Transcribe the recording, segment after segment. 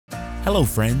Hello,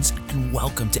 friends, and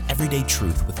welcome to Everyday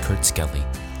Truth with Kurt Skelly.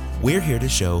 We're here to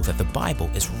show that the Bible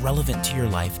is relevant to your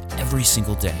life every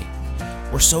single day.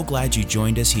 We're so glad you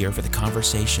joined us here for the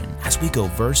conversation as we go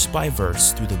verse by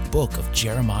verse through the book of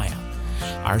Jeremiah.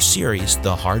 Our series,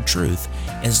 The Hard Truth,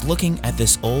 is looking at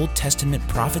this Old Testament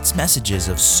prophet's messages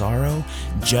of sorrow,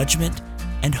 judgment,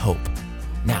 and hope.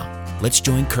 Now, let's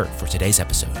join Kurt for today's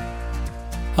episode.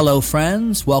 Hello,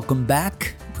 friends. Welcome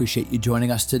back. Appreciate you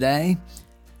joining us today.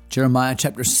 Jeremiah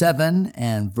chapter 7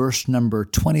 and verse number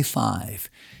 25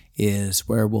 is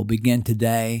where we'll begin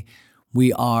today.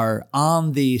 We are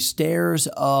on the stairs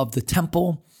of the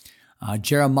temple.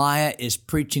 Jeremiah is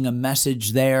preaching a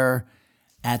message there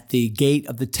at the gate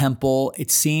of the temple.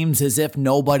 It seems as if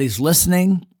nobody's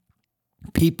listening.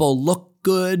 People look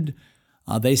good.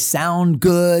 They sound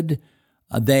good.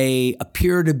 They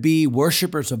appear to be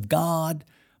worshipers of God,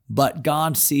 but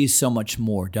God sees so much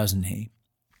more, doesn't he?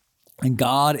 And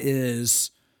God is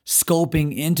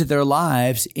scoping into their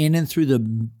lives in and through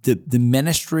the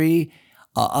ministry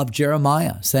of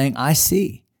Jeremiah, saying, I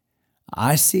see,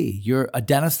 you're a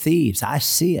den of thieves. I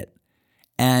see it.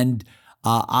 And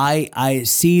I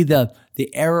see the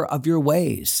error of your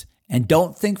ways. And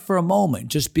don't think for a moment,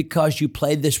 just because you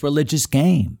played this religious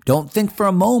game, don't think for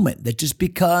a moment that just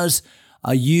because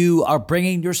you are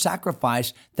bringing your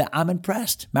sacrifice that I'm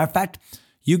impressed. Matter of fact,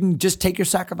 you can just take your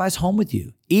sacrifice home with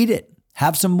you. Eat it.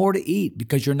 Have some more to eat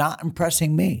because you're not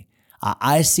impressing me.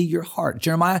 I see your heart.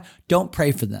 Jeremiah, don't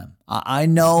pray for them. I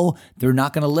know they're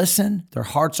not going to listen. Their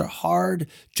hearts are hard.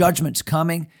 Judgment's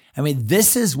coming. I mean,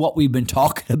 this is what we've been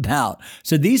talking about.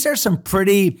 So these are some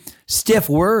pretty stiff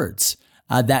words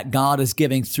that God is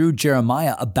giving through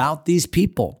Jeremiah about these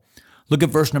people. Look at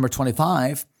verse number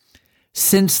 25.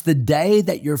 Since the day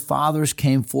that your fathers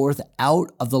came forth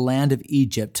out of the land of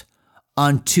Egypt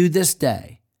unto this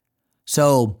day.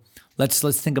 So let's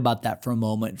think about that for a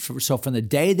moment. So from the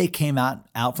day they came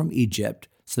out from Egypt,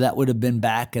 so that would have been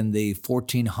back in the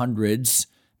 1400s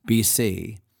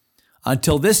BC,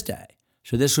 until this day.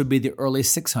 So this would be the early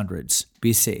 600s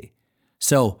BC.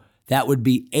 So that would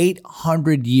be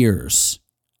 800 years.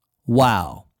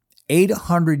 Wow,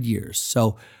 800 years.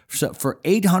 So for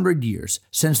 800 years,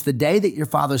 since the day that your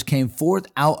fathers came forth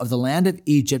out of the land of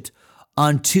Egypt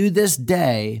unto this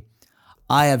day,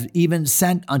 I have even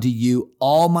sent unto you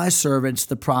all my servants,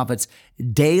 the prophets,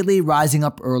 daily rising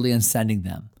up early and sending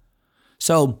them.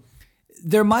 So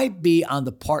there might be on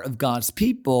the part of God's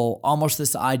people almost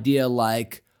this idea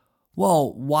like,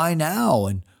 well, why now?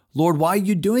 And Lord, why are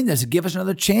you doing this? Give us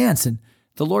another chance. And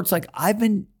the Lord's like, I've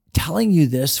been telling you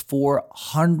this for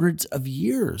hundreds of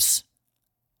years.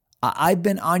 I've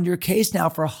been on your case now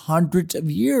for hundreds of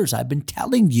years. I've been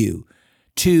telling you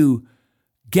to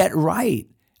get right.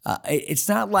 It's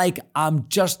not like I'm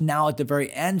just now at the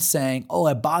very end saying, oh,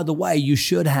 and by the way, you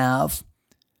should have.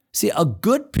 See, a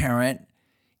good parent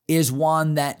is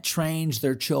one that trains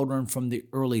their children from the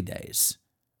early days.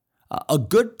 A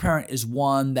good parent is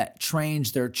one that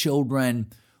trains their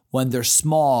children when they're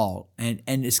small and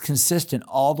is consistent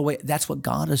all the way. That's what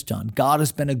God has done. God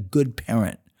has been a good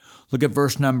parent. Look at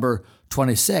verse number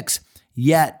 26.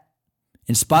 Yet,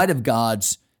 in spite of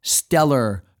God's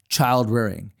stellar child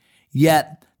rearing,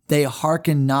 yet they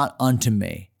hearken not unto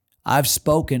me. I've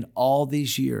spoken all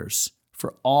these years,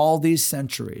 for all these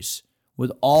centuries, with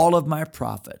all of my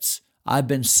prophets. I've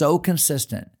been so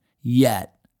consistent,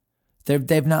 yet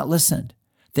they've not listened.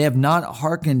 They have not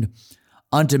hearkened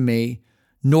unto me,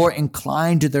 nor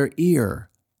inclined to their ear.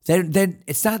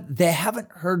 It's not they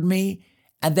haven't heard me,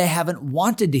 and they haven't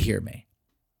wanted to hear me.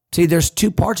 See, there's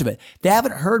two parts of it. They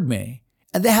haven't heard me,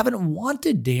 and they haven't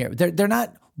wanted to hear me. They're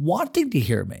not wanting to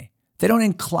hear me. They don't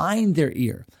incline their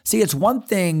ear. See, it's one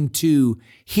thing to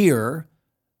hear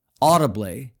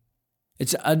audibly.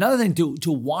 It's another thing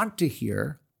to want to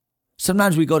hear.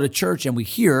 Sometimes we go to church and we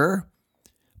hear,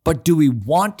 but do we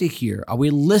want to hear? Are we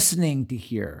listening to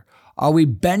hear? Are we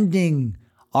bending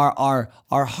our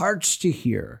hearts to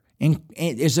hear?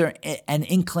 Is there an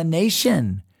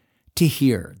inclination to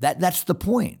hear? That's the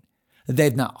point.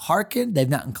 They've not hearkened. They've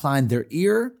not inclined their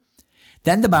ear.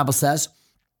 Then the Bible says,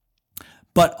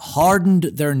 but hardened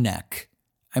their neck.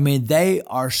 I mean, they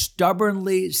are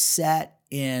stubbornly set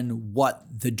in what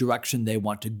the direction they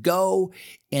want to go,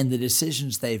 and the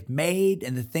decisions they've made,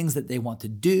 and the things that they want to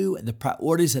do, and the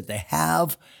priorities that they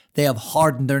have. They have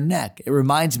hardened their neck. It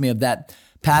reminds me of that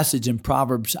passage in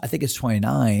Proverbs, I think it's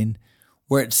 29,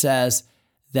 where it says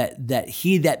that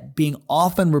he that being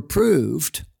often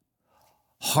reproved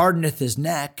hardeneth his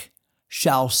neck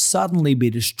shall suddenly be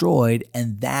destroyed,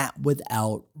 and that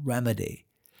without remedy.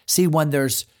 See, when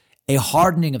there's a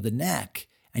hardening of the neck,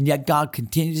 And yet God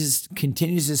continues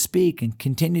to speak and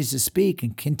continues to speak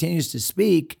and continues to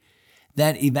speak.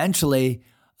 Then eventually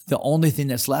the only thing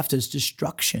that's left is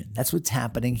destruction. That's what's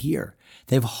happening here.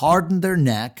 They've hardened their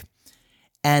neck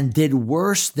and did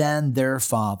worse than their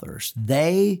fathers.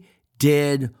 They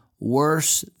did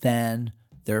worse than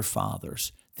their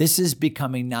fathers. This is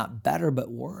becoming not better, but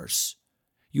worse.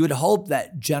 You would hope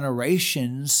that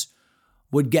generations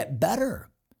would get better.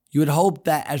 You would hope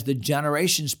that as the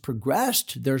generations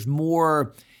progressed, there's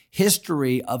more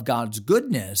history of God's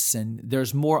goodness, and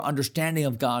there's more understanding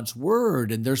of God's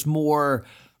word, and there's more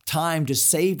time to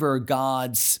savor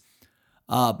God's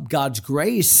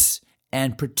grace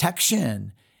and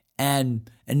protection and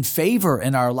favor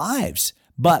in our lives.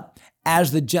 But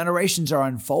as the generations are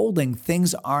unfolding,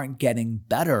 things aren't getting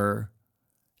better.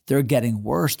 They're getting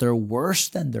worse. They're worse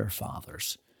than their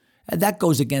fathers. And that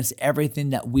goes against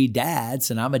everything that we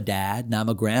dads, and I'm a dad and I'm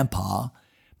a grandpa,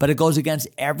 but it goes against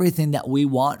everything that we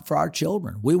want for our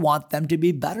children. We want them to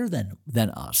be better than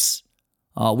us.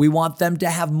 We want them to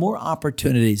have more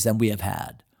opportunities than we have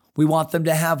had. We want them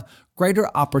to have greater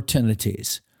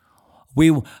opportunities.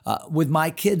 With my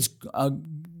kids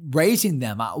raising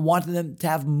them, I want them to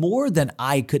have more than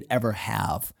I could ever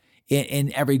have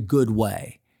in every good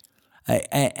way.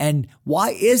 And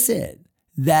why is it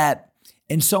that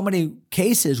in so many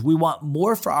cases, we want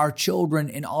more for our children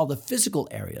in all the physical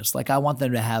areas? Like I want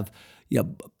them to have,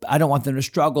 I don't want them to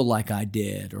struggle like I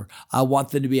did, or I want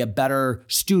them to be a better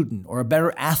student or a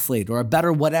better athlete or a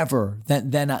better whatever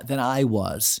than I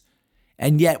was.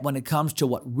 And yet when it comes to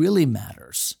what really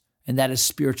matters, and that is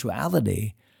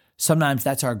spirituality, sometimes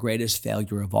that's our greatest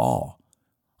failure of all.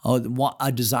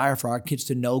 A desire for our kids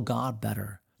to know God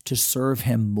better, to serve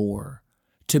him more,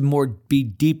 to more be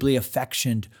deeply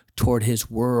affectioned toward his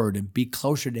word and be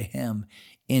closer to him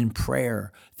in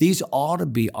prayer. These ought to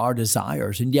be our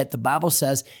desires. And yet the Bible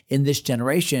says in this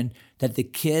generation that the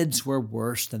kids were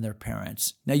worse than their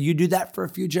parents. Now you do that for a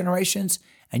few generations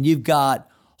and you've got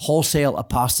wholesale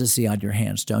apostasy on your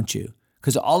hands, don't you?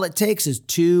 Because all it takes is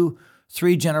 2-3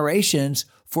 generations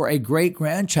for a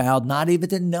great-grandchild not even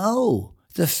to know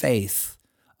the faith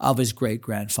of his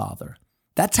great-grandfather.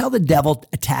 That's how the devil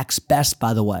attacks best,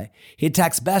 by the way. He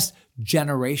attacks best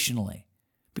generationally.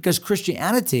 Because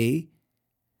Christianity,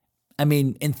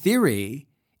 in theory,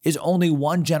 is only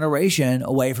one generation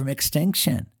away from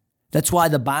extinction. That's why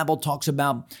the Bible talks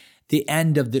about the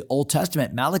end of the Old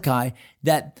Testament, Malachi,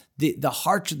 that the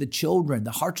hearts of the children,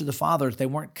 the hearts of the fathers, they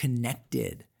weren't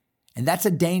connected. And that's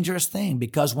a dangerous thing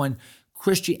because when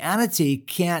Christianity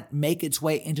can't make its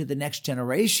way into the next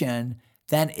generation,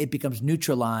 then it becomes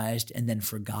neutralized and then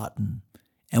forgotten.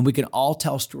 And we can all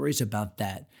tell stories about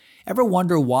that. Ever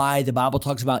wonder why the Bible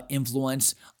talks about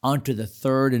influence onto the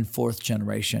 3rd and 4th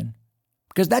generation?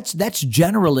 Because that's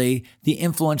generally the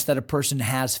influence that a person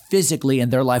has physically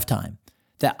in their lifetime.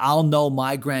 That I'll know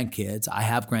my grandkids. I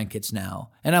have grandkids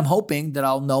now. And I'm hoping that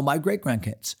I'll know my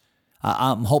great-grandkids.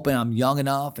 I'm hoping I'm young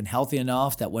enough and healthy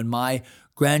enough that when my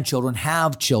grandchildren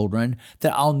have children,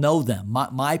 that I'll know them.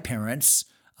 My parents,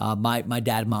 my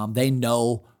dad and mom, they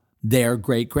know their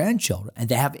great-grandchildren and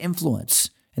they have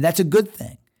influence. And that's a good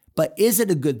thing. But is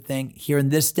it a good thing here in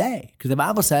this day? Because the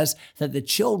Bible says that the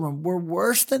children were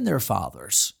worse than their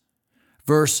fathers.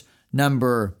 Verse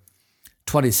number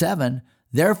 27,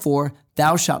 therefore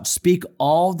thou shalt speak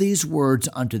all these words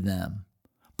unto them,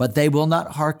 but they will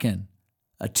not hearken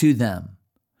to them.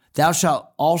 Thou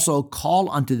shalt also call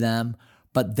unto them,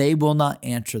 but they will not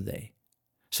answer thee.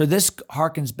 So this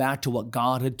harkens back to what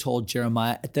God had told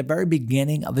Jeremiah at the very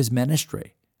beginning of his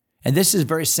ministry. And this is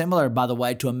very similar, by the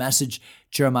way, to a message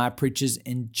Jeremiah preaches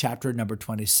in chapter number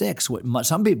 26.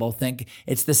 Some people think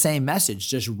it's the same message,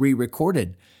 just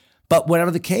re-recorded. But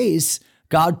whatever the case,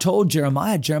 God told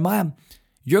Jeremiah,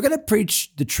 you're going to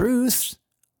preach the truth.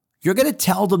 You're going to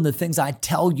tell them the things I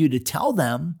tell you to tell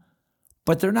them,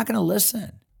 but they're not going to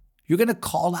listen. You're going to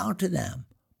call out to them,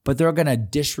 but they're going to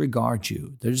disregard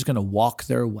you. They're just going to walk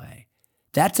their way.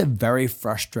 That's a very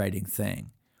frustrating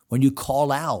thing. When you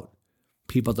call out,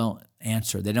 people don't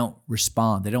answer. They don't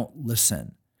respond. They don't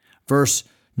listen. Verse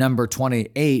number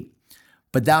 28,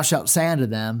 but thou shalt say unto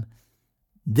them,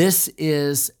 this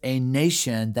is a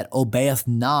nation that obeyeth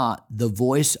not the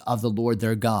voice of the Lord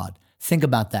their God. Think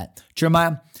about that.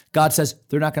 Jeremiah, God says,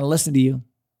 they're not going to listen to you.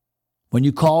 When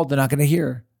you call, they're not going to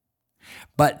hear.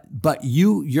 But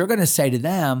you're going to say to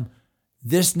them,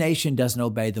 this nation doesn't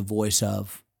obey the voice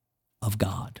of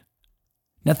God.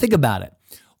 Now think about it.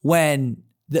 When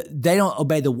they don't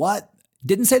obey the what?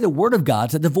 Didn't say the word of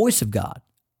God, said the voice of God.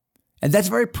 And that's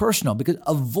very personal because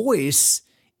a voice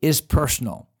is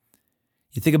personal.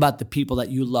 You think about the people that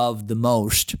you love the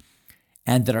most,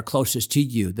 and that are closest to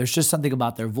you. There's just something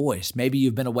about their voice. Maybe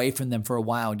you've been away from them for a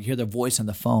while and you hear their voice on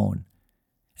the phone.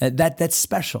 That's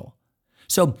special.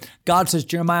 So God says,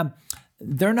 Jeremiah,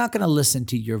 they're not going to listen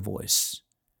to your voice,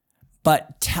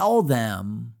 but tell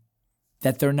them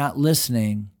that they're not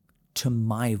listening to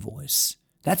my voice.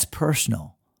 That's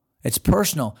personal. It's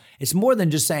personal. It's more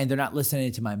than just saying they're not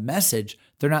listening to my message.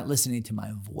 They're not listening to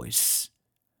my voice.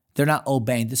 They're not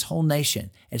obeying this whole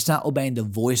nation. It's not obeying the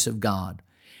voice of God.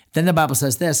 Then the Bible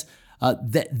says this,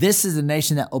 this is a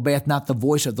nation that obeyeth not the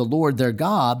voice of the Lord their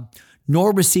God,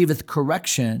 nor receiveth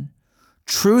correction.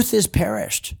 Truth is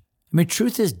perished.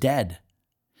 Truth is dead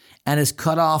and is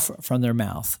cut off from their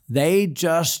mouth. They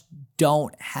just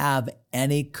don't have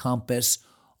any compass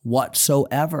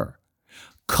whatsoever.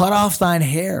 Cut off thine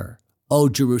hair, O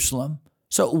Jerusalem.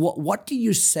 So what do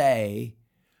you say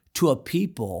to a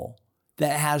people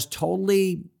that has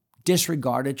totally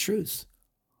disregarded truth?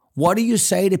 What do you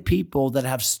say to people that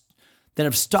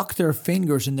have stuck their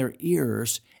fingers in their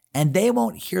ears and they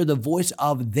won't hear the voice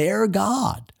of their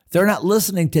God? They're not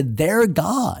listening to their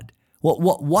God.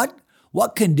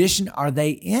 What condition are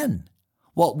they in?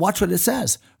 Well, watch what it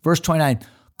says. Verse 29,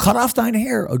 cut off thine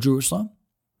hair, O Jerusalem.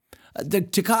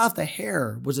 To cut off the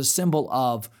hair was a symbol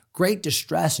of great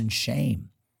distress and shame.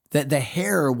 That the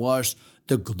hair was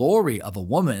the glory of a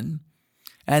woman,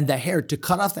 and the hair, to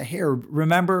cut off the hair.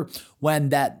 Remember when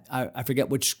that, I forget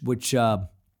which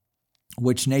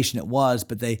nation it was,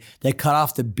 but they cut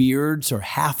off the beards or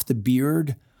half the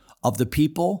beard of the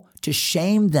people to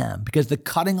shame them, because the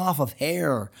cutting off of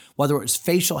hair, whether it was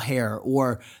facial hair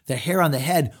or the hair on the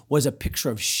head, was a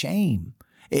picture of shame.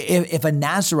 If a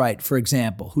Nazirite, for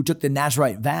example, who took the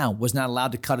Nazirite vow was not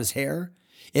allowed to cut his hair,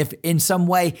 if in some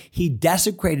way he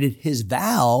desecrated his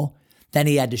vow, then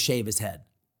he had to shave his head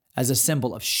as a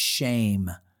symbol of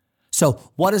shame.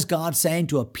 So what is God saying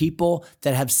to a people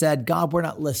that have said, God, we're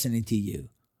not listening to you.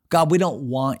 God, we don't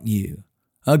want you.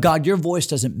 God, your voice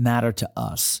doesn't matter to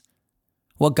us.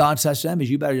 What God says to them is,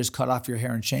 you better just cut off your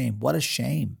hair in shame. What a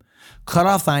shame. Cut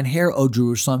off thine hair, O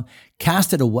Jerusalem,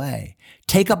 cast it away.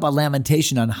 Take up a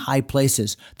lamentation on high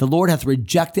places. The Lord hath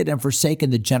rejected and forsaken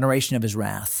the generation of his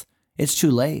wrath. It's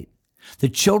too late. The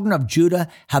children of Judah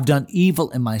have done evil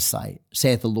in my sight,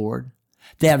 saith the Lord.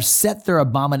 They have set their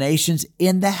abominations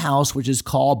in the house which is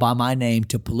called by my name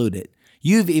to pollute it.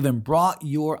 You've even brought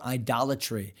your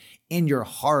idolatry in your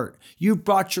heart. You've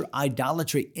brought your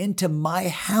idolatry into my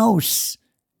house.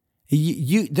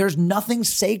 There's nothing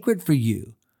sacred for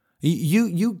you.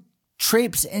 You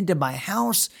traipse into my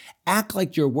house, act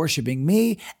like you're worshiping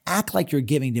me, act like you're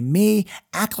giving to me,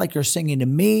 act like you're singing to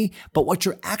me. But what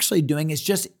you're actually doing is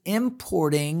just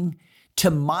importing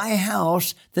to my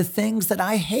house the things that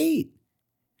I hate.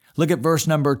 Look at verse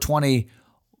number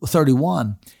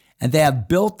 31. And they have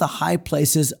built the high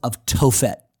places of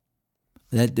Tophet.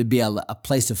 That would be a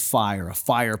place of fire, a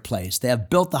fireplace. They have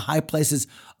built the high places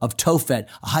of Tophet.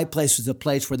 A high place was a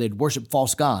place where they'd worship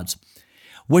false gods,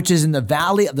 which is in the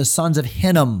valley of the sons of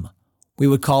Hinnom. We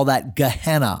would call that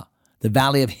Gehenna, the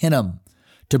valley of Hinnom,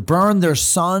 to burn their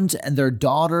sons and their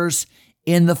daughters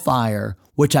in the fire,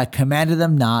 which I commanded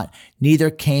them not, neither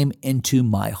came into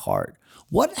my heart.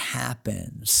 What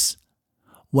happens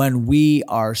when we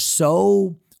are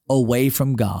so away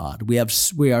from God? We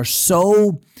are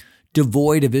so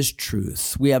devoid of his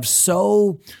truth. We have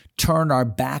so turned our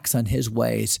backs on his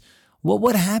ways. Well,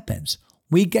 what happens?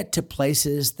 We get to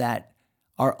places that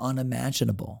are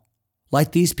unimaginable,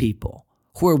 like these people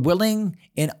who are willing,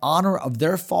 in honor of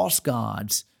their false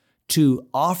gods, to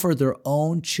offer their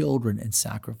own children in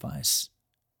sacrifice.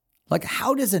 Like,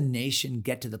 how does a nation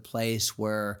get to the place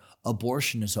where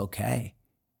abortion is okay?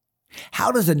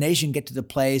 How does a nation get to the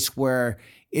place where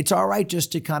it's all right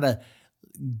just to kind of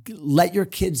let your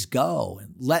kids go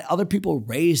and let other people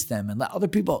raise them and let other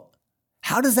people?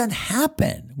 How does that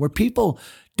happen where people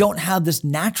don't have this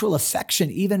natural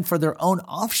affection even for their own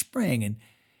offspring?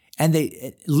 And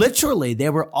they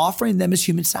were offering them as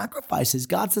human sacrifices.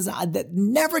 God says, that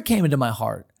never came into my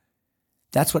heart.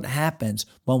 That's what happens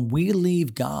when we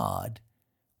leave God.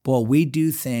 Boy, we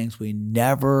do things we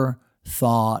never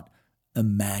thought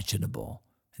imaginable.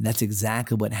 And that's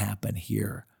exactly what happened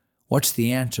here. What's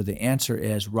the answer? The answer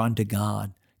is run to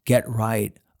God, get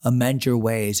right, amend your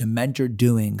ways, amend your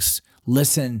doings,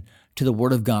 listen to the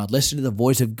word of God, listen to the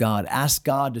voice of God, ask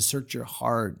God to search your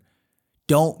heart.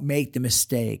 Don't make the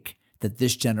mistake that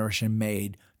this generation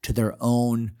made to their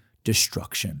own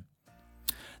destruction.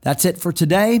 That's it for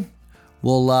today.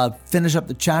 We'll finish up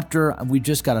the chapter. We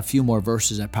just got a few more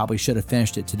verses. I probably should have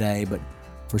finished it today, but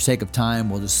for sake of time,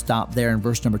 we'll just stop there in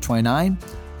verse number 29.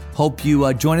 Hope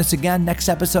you join us again next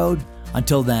episode.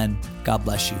 Until then, God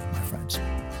bless you, my friends.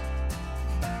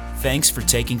 Thanks for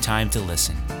taking time to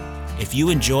listen. If you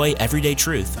enjoy Everyday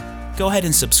Truth, go ahead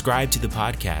and subscribe to the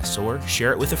podcast or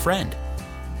share it with a friend.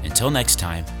 Until next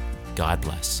time, God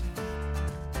bless.